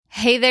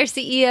Hey there,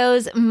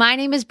 CEOs. My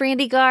name is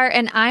Brandy Gar,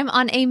 and I'm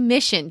on a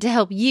mission to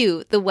help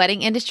you, the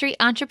wedding industry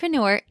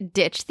entrepreneur,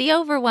 ditch the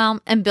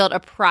overwhelm and build a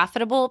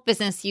profitable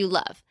business you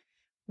love.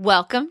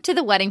 Welcome to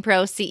the Wedding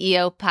Pro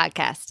CEO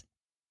podcast.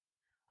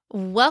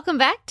 Welcome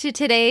back to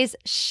today's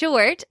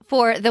short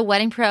for the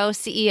Wedding Pro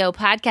CEO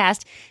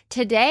podcast.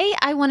 Today,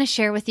 I want to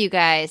share with you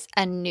guys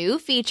a new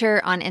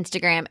feature on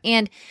Instagram.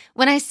 And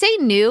when I say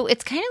new,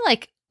 it's kind of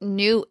like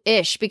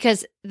new-ish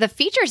because the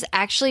feature's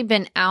actually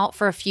been out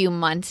for a few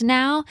months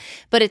now,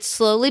 but it's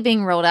slowly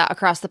being rolled out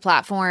across the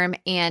platform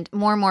and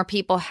more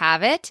people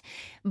have it.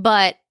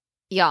 But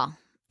y'all,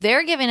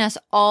 they're giving us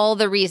all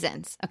the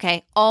reasons,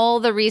 okay? All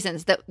the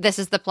reasons that this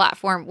is the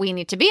platform we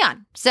need to be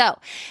on. So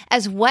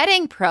as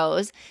wedding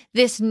pros,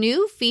 this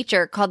new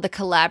feature called the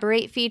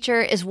Collaborate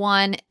feature is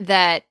one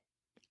that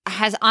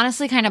has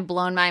honestly kind of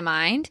blown my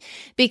mind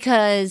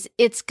because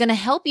it's going to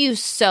help you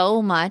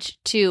so much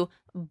to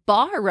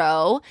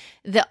borrow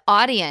the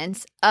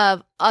audience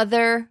of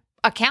other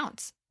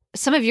accounts.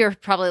 Some of you are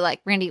probably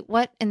like, Randy,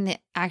 what in the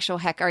actual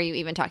heck are you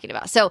even talking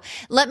about? So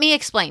let me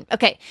explain.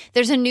 Okay,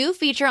 there's a new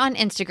feature on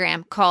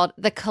Instagram called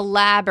the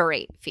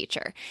Collaborate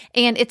feature,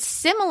 and it's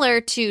similar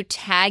to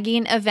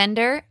tagging a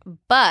vendor,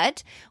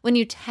 but when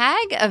you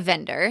tag a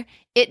vendor,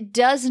 it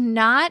does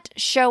not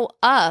show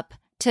up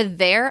to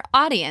their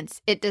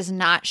audience. It does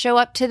not show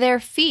up to their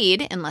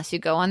feed unless you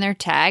go on their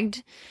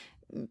tagged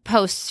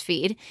posts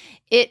feed.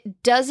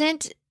 It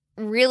doesn't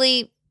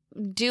really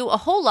do a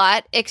whole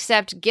lot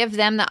except give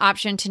them the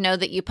option to know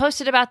that you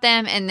posted about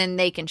them and then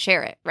they can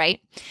share it,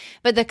 right?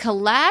 But the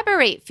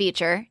Collaborate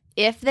feature,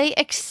 if they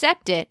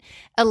accept it,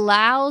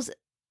 allows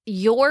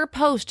your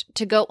post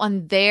to go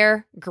on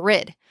their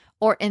grid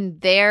or in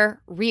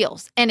their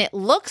reels. And it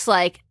looks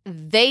like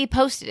they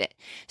posted it.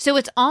 So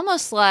it's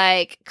almost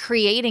like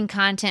creating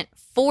content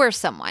for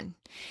someone.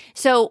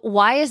 So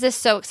why is this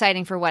so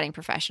exciting for wedding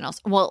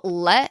professionals? Well,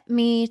 let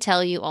me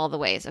tell you all the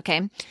ways,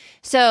 okay?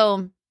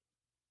 So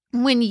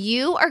when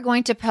you are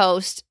going to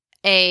post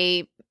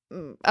a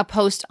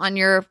post on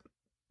your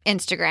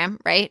Instagram,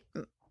 right?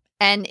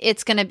 And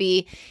it's going to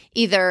be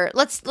either,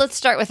 let's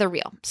start with a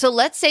reel. So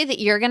let's say that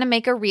you're going to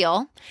make a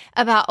reel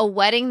about a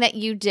wedding that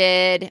you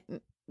did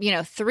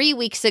 3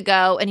 weeks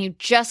ago and you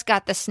just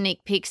got the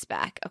sneak peeks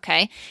back,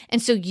 okay? And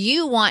so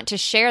you want to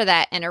share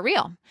that in a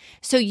reel.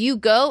 So you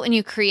go and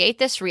you create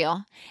this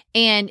reel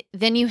and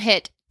then you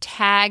hit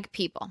tag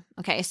people,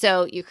 okay?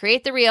 So you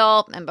create the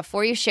reel and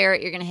before you share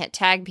it, you're going to hit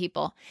tag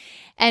people.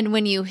 And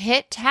when you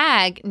hit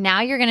tag, now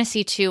you're going to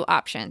see two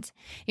options.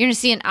 You're going to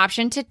see an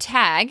option to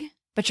tag,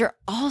 but you're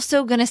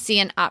also going to see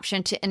an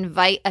option to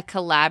invite a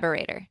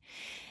collaborator.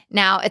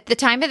 Now, at the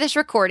time of this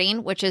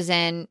recording, which is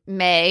in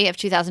May of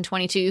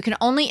 2022, you can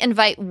only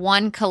invite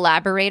one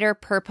collaborator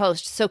per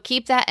post. So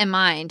keep that in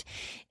mind.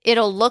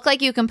 It'll look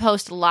like you can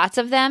post lots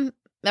of them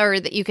or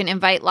that you can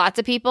invite lots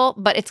of people,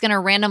 but it's going to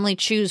randomly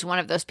choose one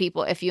of those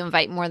people if you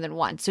invite more than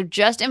one. So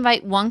just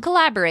invite one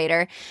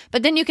collaborator,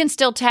 but then you can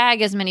still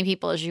tag as many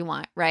people as you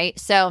want, right?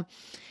 So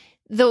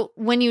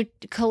when you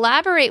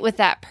collaborate with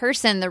that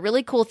person, the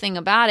really cool thing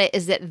about it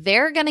is that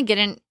they're going to get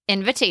an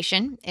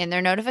invitation in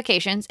their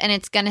notifications and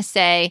it's going to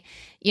say,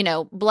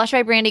 Blush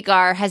by Brandy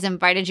Gar has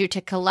invited you to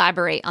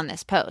collaborate on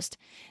this post.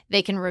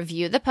 They can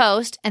review the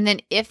post and then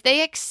if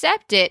they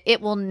accept it,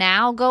 it will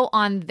now go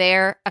on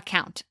their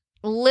account,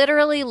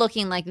 literally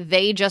looking like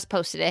they just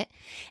posted it,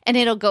 and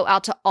it'll go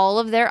out to all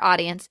of their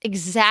audience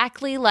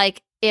exactly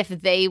like if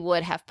they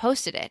would have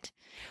posted it.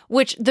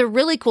 Which the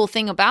really cool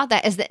thing about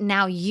that is that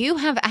now you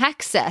have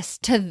access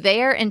to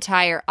their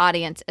entire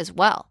audience as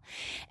well.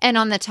 And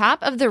on the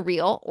top of the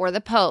reel or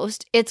the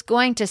post, it's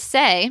going to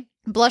say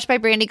Blush by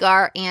Brandy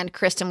Gar and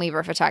Kristen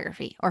Weaver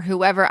Photography or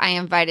whoever I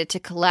invited to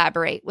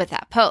collaborate with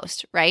that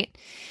post, right?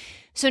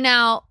 So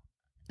now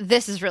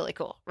this is really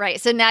cool, right?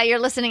 So now you're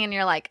listening and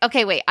you're like,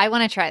 okay, wait, I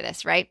want to try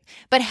this, right?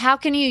 But how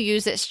can you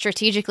use it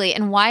strategically?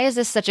 And why is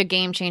this such a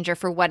game changer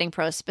for wedding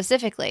pros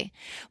specifically?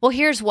 Well,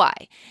 here's why.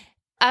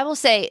 I will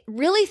say,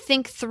 really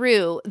think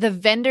through the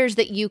vendors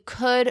that you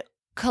could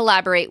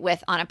collaborate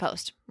with on a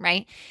post,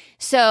 right?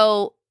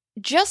 So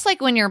just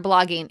like when you're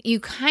blogging, you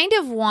kind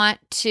of want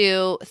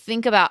to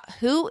think about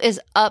who is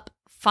up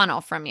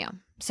funnel from you.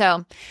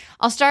 So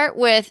I'll start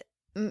with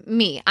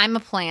me. I'm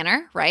a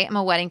planner, right? I'm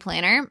a wedding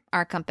planner,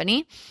 our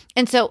company.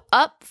 And so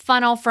up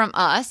funnel from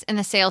us in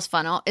the sales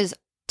funnel is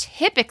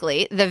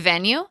typically the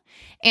venue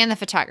and the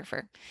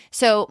photographer.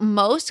 So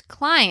most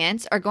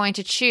clients are going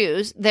to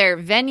choose their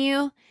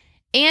venue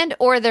and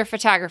or their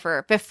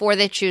photographer before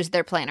they choose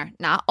their planner.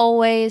 Not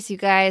always, you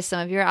guys. Some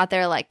of you are out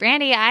there like,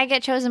 Brandy, I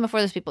get chosen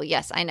before those people.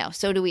 Yes, I know.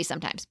 So do we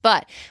sometimes.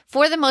 But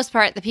for the most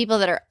part, the people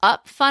that are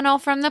up funnel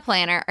from the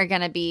planner are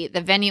going to be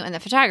the venue and the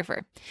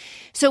photographer.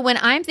 So when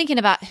I'm thinking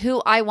about who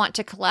I want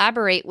to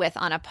collaborate with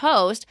on a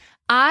post,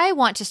 I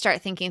want to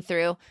start thinking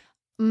through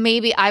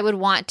maybe I would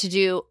want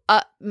to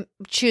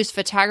choose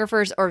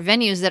photographers or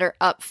venues that are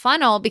up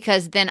funnel,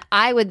 because then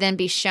I would then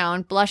be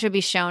shown, Blush would be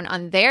shown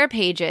on their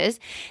pages.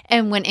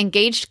 And when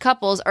engaged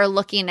couples are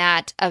looking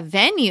at a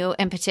venue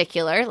in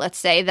particular, let's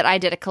say that I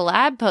did a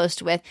collab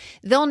post with,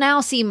 they'll now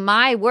see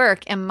my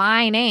work and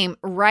my name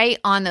right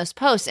on those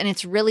posts. And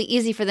it's really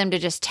easy for them to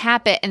just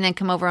tap it and then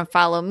come over and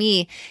follow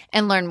me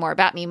and learn more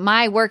about me.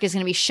 My work is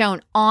going to be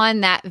shown on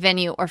that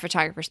venue or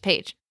photographer's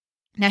page.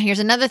 Now, here's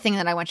another thing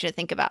that I want you to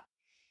think about.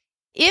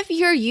 If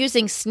you're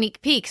using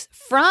sneak peeks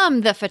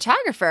from the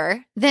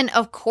photographer, then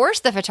of course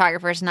the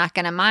photographer is not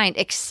going to mind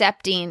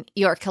accepting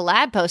your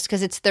collab post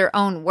because it's their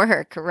own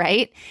work,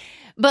 right?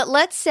 But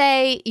let's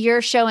say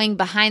you're showing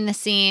behind the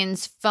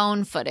scenes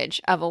phone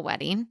footage of a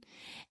wedding,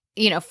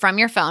 from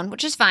your phone,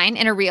 which is fine.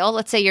 In a reel,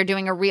 let's say you're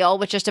doing a reel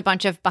with just a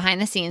bunch of behind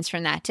the scenes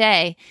from that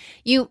day.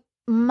 You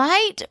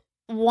might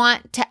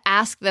want to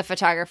ask the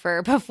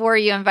photographer before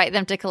you invite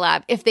them to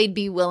collab if they'd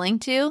be willing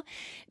to,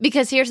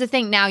 because here's the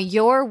thing. Now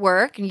your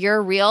work, your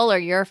reel or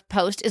your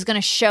post is going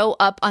to show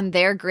up on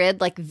their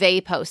grid like they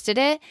posted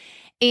it.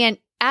 And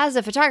as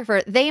a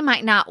photographer, they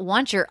might not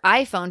want your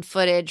iPhone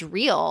footage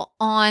reel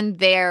on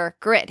their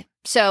grid.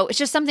 So it's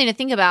just something to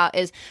think about,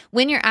 is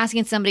when you're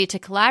asking somebody to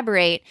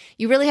collaborate,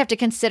 you really have to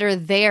consider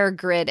their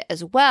grid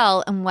as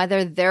well and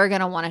whether they're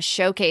going to want to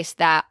showcase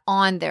that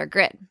on their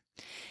grid.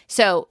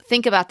 So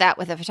think about that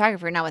with a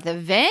photographer. Now with a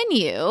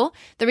venue,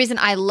 the reason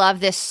I love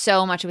this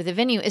so much with a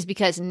venue is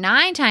because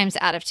 9 times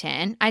out of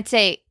 10, I'd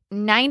say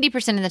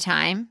 90% of the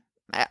time,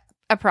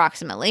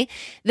 approximately,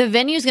 the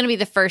venue is going to be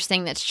the first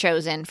thing that's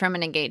chosen from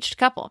an engaged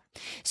couple.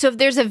 So if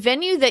there's a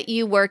venue that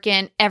you work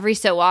in every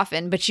so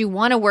often, but you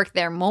want to work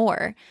there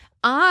more,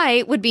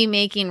 I would be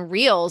making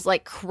reels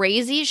like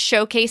crazy,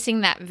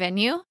 showcasing that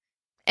venue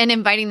and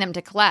inviting them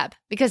to collab.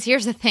 Because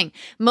here's the thing,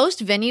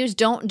 most venues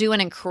don't do an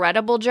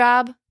incredible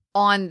job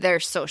on their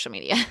social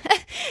media.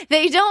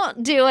 They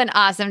don't do an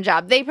awesome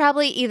job. They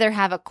probably either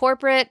have a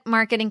corporate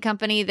marketing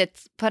company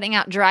that's putting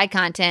out dry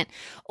content,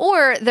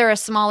 or they're a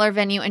smaller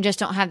venue and just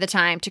don't have the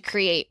time to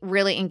create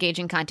really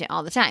engaging content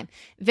all the time.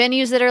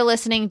 Venues that are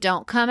listening,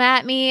 don't come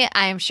at me.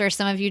 I am sure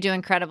some of you do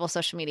incredible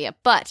social media,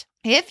 but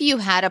if you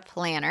had a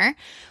planner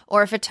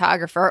or a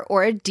photographer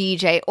or a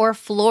DJ or a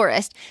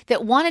florist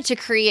that wanted to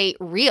create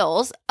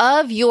reels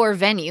of your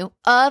venue,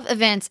 of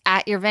events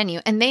at your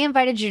venue, and they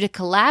invited you to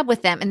collab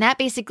with them, and that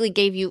basically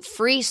gave you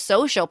free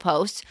social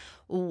posts,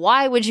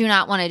 why would you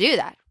not want to do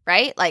that?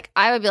 Right? Like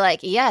I would be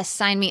like, yes,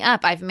 sign me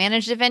up. I've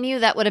managed a venue.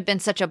 That would have been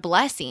such a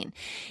blessing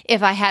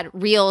if I had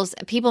reels,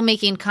 people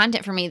making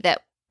content for me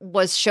that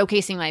was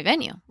showcasing my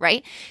venue,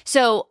 right?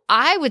 So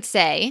I would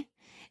say,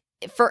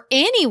 for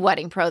any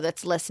wedding pro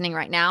that's listening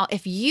right now,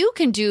 if you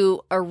can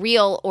do a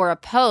reel or a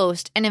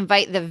post and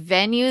invite the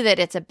venue that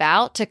it's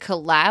about to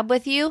collab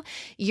with you,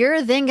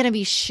 you're then going to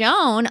be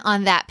shown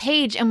on that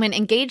page. And when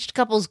engaged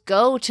couples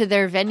go to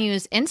their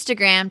venue's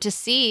Instagram to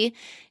see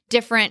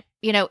different,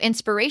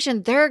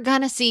 inspiration, they're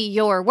going to see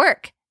your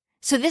work.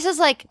 So this is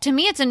like, to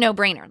me, it's a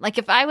no-brainer. Like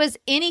if I was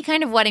any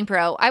kind of wedding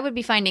pro, I would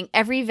be finding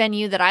every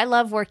venue that I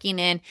love working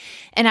in,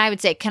 and I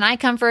would say, can I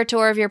come for a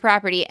tour of your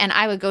property? And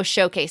I would go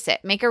showcase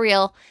it, make a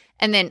reel,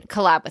 and then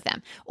collab with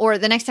them. Or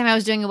the next time I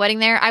was doing a wedding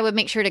there, I would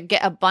make sure to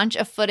get a bunch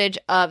of footage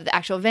of the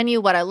actual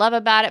venue, what I love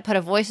about it, put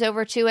a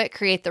voiceover to it,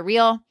 create the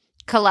reel,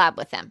 collab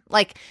with them.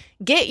 Like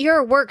get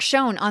your work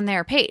shown on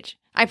their page.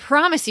 I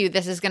promise you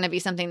this is going to be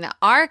something that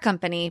our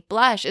company,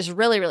 Blush, is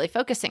really, really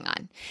focusing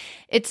on.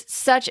 It's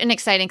such an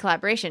exciting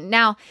collaboration.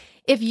 Now,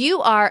 if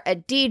you are a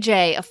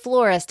DJ, a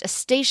florist, a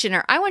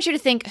stationer, I want you to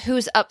think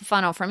who's up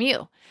funnel from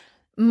you.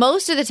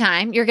 Most of the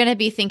time, you're going to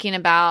be thinking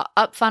about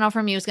up funnel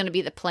from you is going to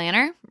be the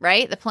planner,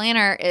 right? The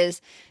planner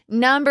is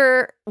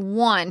number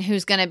one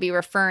who's going to be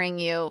referring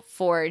you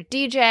for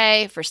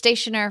DJ, for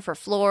stationer, for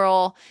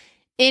floral,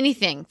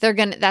 anything.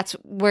 That's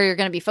where you're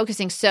going to be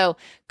focusing. So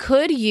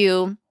could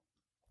you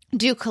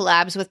do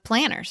collabs with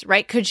planners,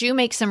 right? Could you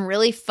make some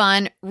really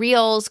fun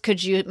reels?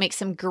 Could you make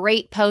some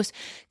great posts?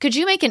 Could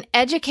you make an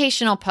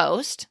educational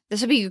post? This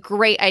would be a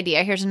great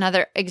idea. Here's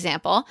another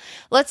example.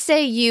 Let's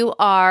say you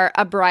are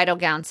a bridal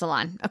gown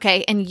salon,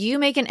 okay? And you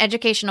make an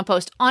educational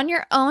post on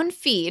your own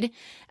feed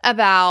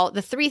about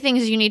the 3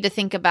 things you need to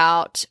think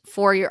about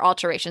for your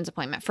alterations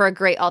appointment, for a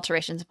great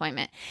alterations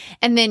appointment.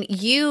 And then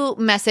you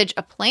message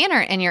a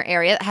planner in your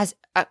area that has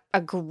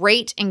a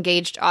great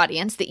engaged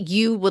audience that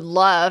you would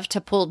love to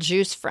pull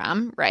juice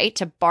from, right?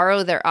 To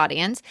borrow their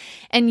audience.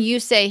 And you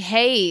say,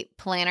 hey,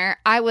 planner,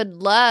 I would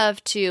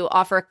love to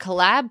offer a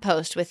collab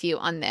post with you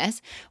on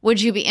this.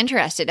 Would you be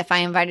interested if I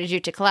invited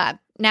you to collab?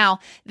 Now,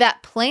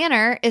 that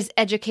planner is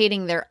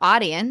educating their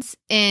audience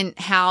in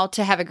how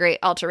to have a great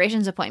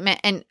alterations appointment,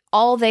 and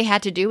all they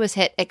had to do was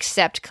hit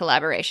accept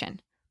collaboration.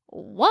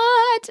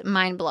 What?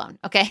 Mind blown.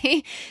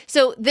 Okay.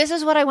 So this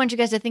is what I want you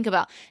guys to think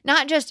about.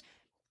 Not just,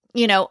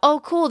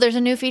 oh, cool, there's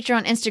a new feature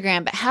on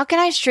Instagram, but how can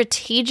I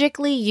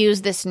strategically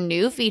use this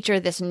new feature,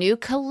 this new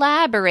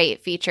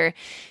collaborate feature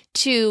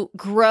to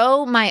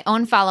grow my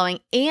own following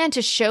and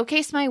to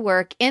showcase my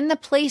work in the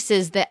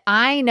places that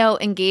I know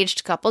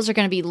engaged couples are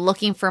going to be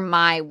looking for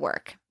my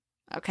work.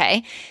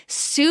 Okay.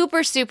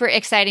 Super, super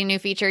exciting new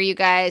feature, you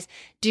guys.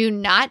 Do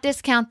not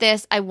discount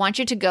this. I want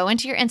you to go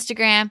into your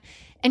Instagram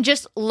and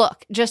just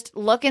look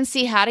and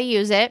see how to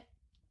use it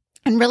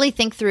and really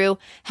think through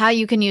how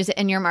you can use it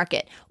in your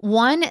market.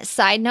 One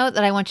side note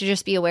that I want you to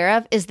just be aware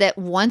of is that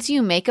once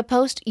you make a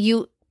post,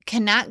 you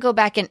cannot go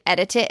back and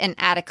edit it and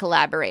add a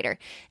collaborator.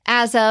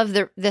 As of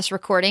this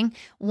recording,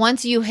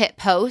 once you hit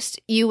post,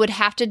 you would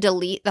have to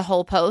delete the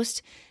whole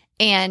post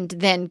and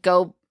then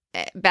go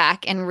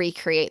back and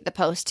recreate the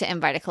post to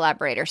invite a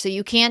collaborator. So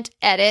you can't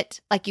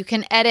edit, like you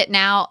can edit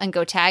now and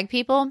go tag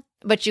people,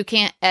 but you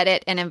can't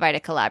edit and invite a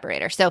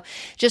collaborator. So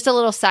just a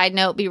little side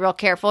note, be real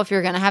careful if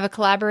you're going to have a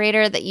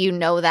collaborator that you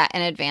know that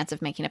in advance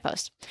of making a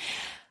post.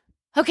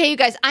 Okay, you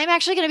guys, I'm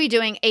actually going to be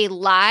doing a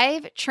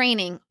live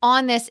training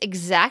on this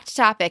exact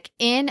topic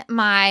in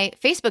my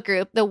Facebook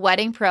group, the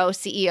Wedding Pro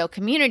CEO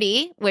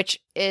Community,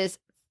 which is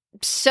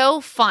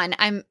so fun.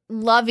 I'm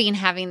loving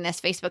having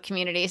this Facebook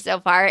community so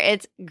far.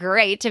 It's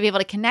great to be able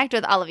to connect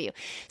with all of you.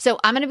 So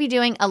I'm going to be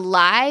doing a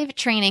live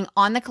training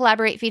on the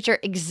Collaborate feature,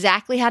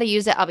 exactly how to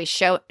use it. I'll be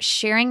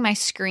sharing my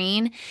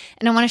screen,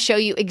 and I want to show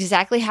you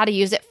exactly how to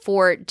use it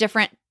for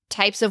different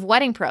types of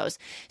wedding pros.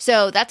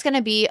 So that's going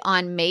to be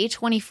on May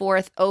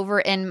 24th over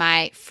in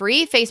my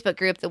free Facebook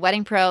group, the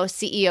Wedding Pro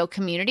CEO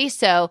Community.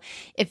 So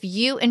if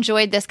you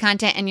enjoyed this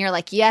content and you're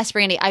like, yes,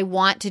 Brandy, I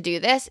want to do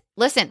this,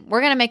 listen,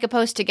 we're going to make a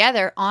post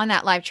together on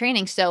that live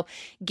training. So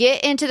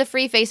get into the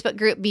free Facebook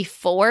group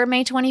before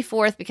May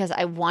 24th because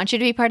I want you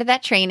to be part of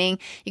that training.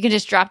 You can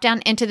just drop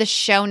down into the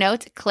show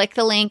notes, click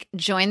the link,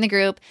 join the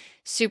group.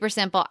 Super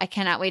simple. I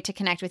cannot wait to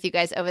connect with you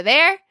guys over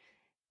there.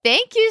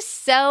 Thank you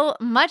so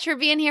much for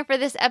being here for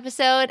this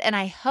episode, and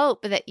I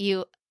hope that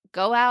you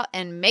go out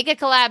and make a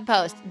collab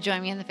post.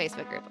 Join me in the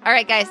Facebook group. All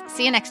right, guys,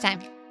 see you next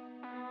time.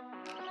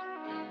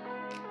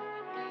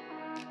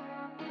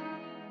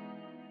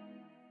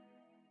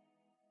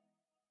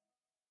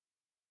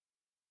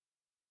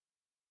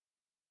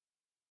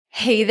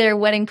 Hey there,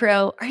 Wedding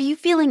Pro. Are you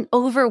feeling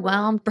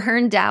overwhelmed,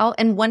 burned out,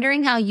 and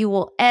wondering how you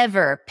will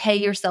ever pay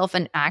yourself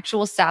an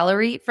actual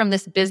salary from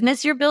this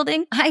business you're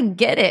building? I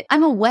get it.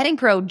 I'm a wedding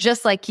pro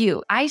just like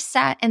you. I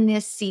sat in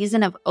this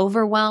season of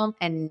overwhelm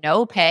and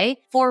no pay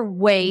for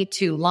way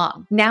too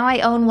long. Now I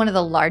own one of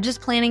the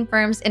largest planning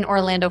firms in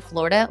Orlando,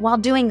 Florida, while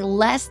doing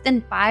less than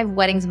 5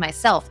 weddings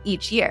myself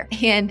each year.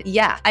 And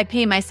yeah, I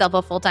pay myself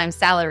a full-time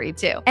salary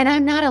too. And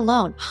I'm not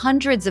alone.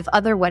 Hundreds of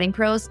other wedding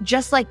pros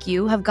just like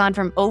you have gone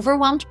from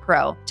overwhelmed pro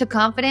to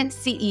confident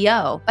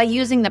CEO by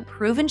using the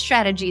proven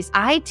strategies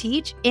I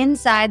teach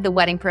inside the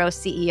Wedding Pro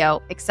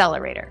CEO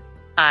Accelerator.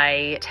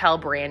 I tell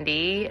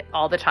Brandy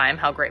all the time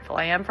how grateful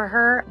I am for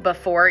her.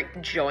 Before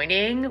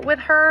joining with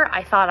her,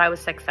 I thought I was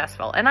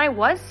successful, and I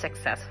was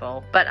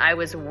successful, but I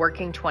was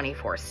working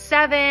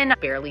 24/7,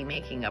 barely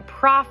making a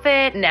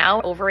profit.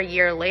 Now, over a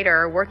year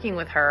later, working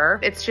with her,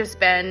 it's just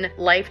been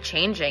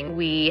life-changing.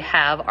 We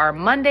have our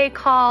Monday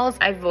calls.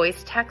 I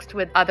voice text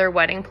with other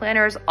wedding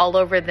planners all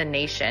over the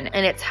nation,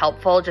 and it's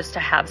helpful just to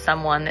have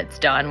someone that's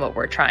done what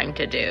we're trying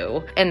to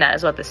do, and that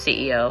is what the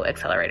CEO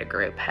Accelerator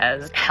Group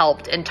has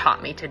helped and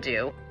taught me to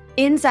do.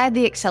 Inside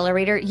the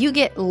Accelerator, you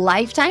get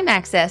lifetime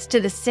access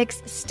to the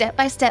 6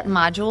 step-by-step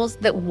modules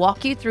that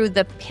walk you through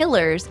the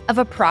pillars of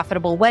a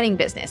profitable wedding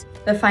business.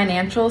 The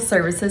financial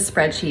services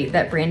spreadsheet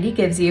that Brandy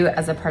gives you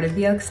as a part of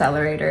the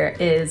Accelerator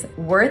is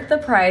worth the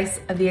price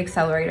of the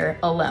Accelerator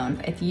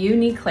alone. If you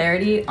need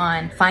clarity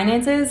on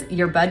finances,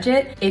 your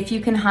budget, if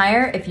you can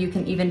hire, if you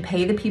can even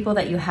pay the people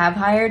that you have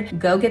hired,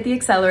 go get the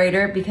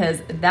Accelerator because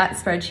that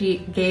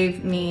spreadsheet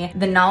gave me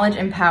the knowledge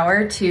and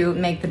power to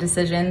make the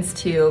decisions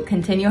to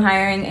continue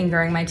hiring and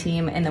growing my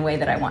team in the way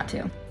that I want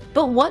to.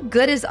 But what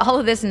good is all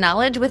of this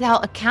knowledge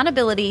without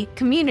accountability,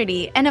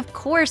 community, and of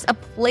course, a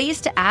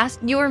place to ask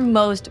your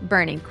most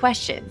burning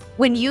questions?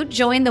 When you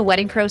join the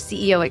Wedding Pro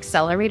CEO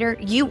Accelerator,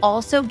 you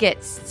also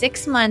get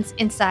 6 months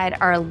inside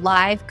our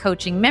live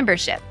coaching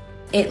membership.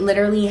 It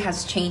literally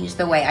has changed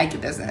the way I do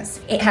business.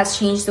 It has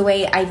changed the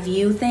way I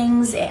view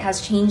things. It has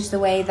changed the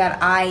way that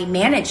I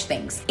manage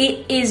things.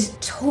 It is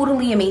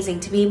totally amazing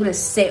to be able to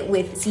sit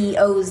with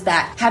CEOs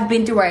that have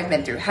been through what I've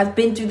been through, have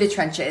been through the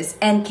trenches,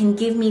 and can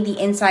give me the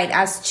insight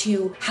as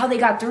to how they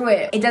got through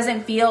it. It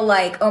doesn't feel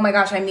like, oh my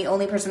gosh, I'm the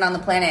only person on the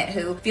planet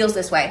who feels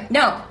this way.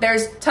 No,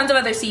 there's tons of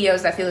other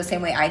CEOs that feel the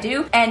same way I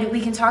do, and we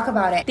can talk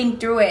about it, think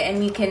through it, and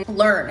we can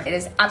learn. It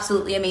is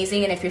absolutely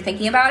amazing, and if you're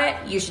thinking about it,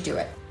 you should do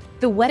it.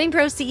 The Wedding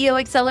Pro CEO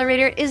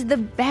Accelerator is the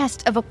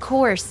best of a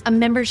course, a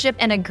membership,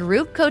 and a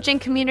group coaching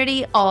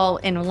community all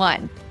in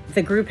one.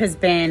 The group has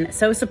been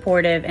so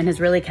supportive and has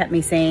really kept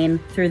me sane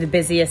through the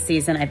busiest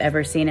season I've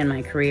ever seen in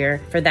my career.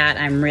 For that,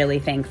 I'm really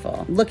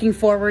thankful. Looking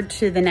forward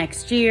to the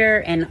next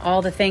year and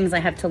all the things I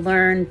have to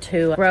learn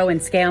to grow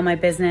and scale my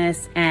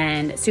business,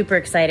 and super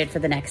excited for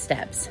the next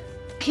steps.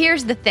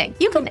 Here's the thing.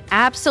 You can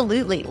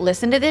absolutely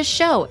listen to this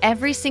show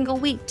every single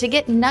week to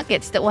get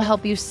nuggets that will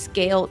help you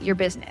scale your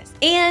business.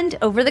 And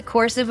over the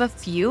course of a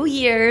few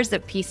years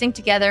of piecing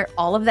together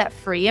all of that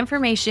free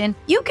information,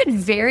 you could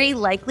very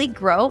likely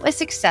grow a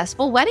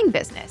successful wedding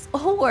business.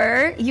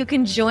 Or you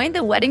can join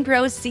the Wedding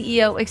Pros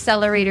CEO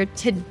Accelerator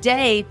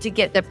today to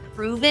get the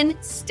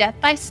proven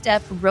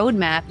step-by-step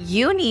roadmap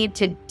you need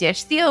to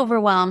ditch the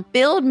overwhelm,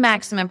 build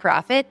maximum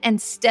profit,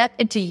 and step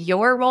into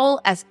your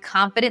role as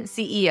confident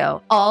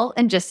CEO, all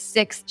in just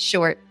 6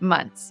 short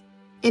months.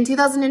 In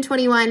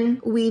 2021,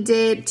 we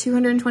did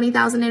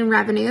 $220,000 in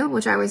revenue,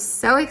 which I was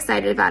so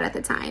excited about at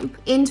the time.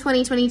 In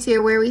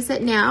 2022, where we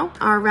sit now,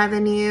 our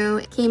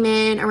revenue came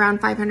in around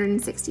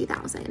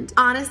 $560,000.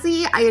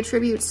 Honestly, I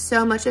attribute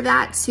so much of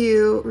that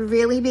to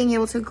really being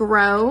able to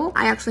grow.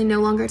 I actually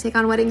no longer take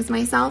on weddings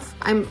myself.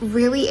 I'm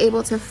really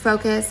able to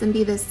focus and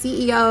be the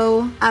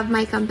CEO of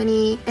my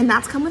company. And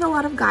that's come with a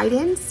lot of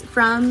guidance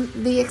from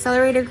the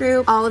Accelerator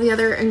Group, all of the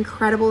other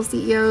incredible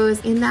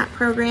CEOs in that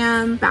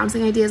program,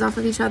 bouncing ideas off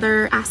of each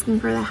other, asking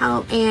for the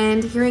help,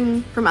 and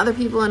hearing from other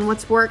people and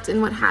what's worked and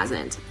what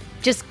hasn't.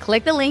 Just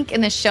click the link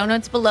in the show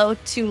notes below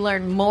to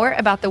learn more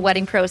about the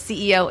Wedding Pro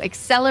CEO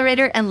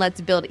Accelerator, and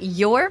let's build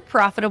your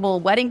profitable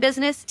wedding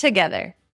business together.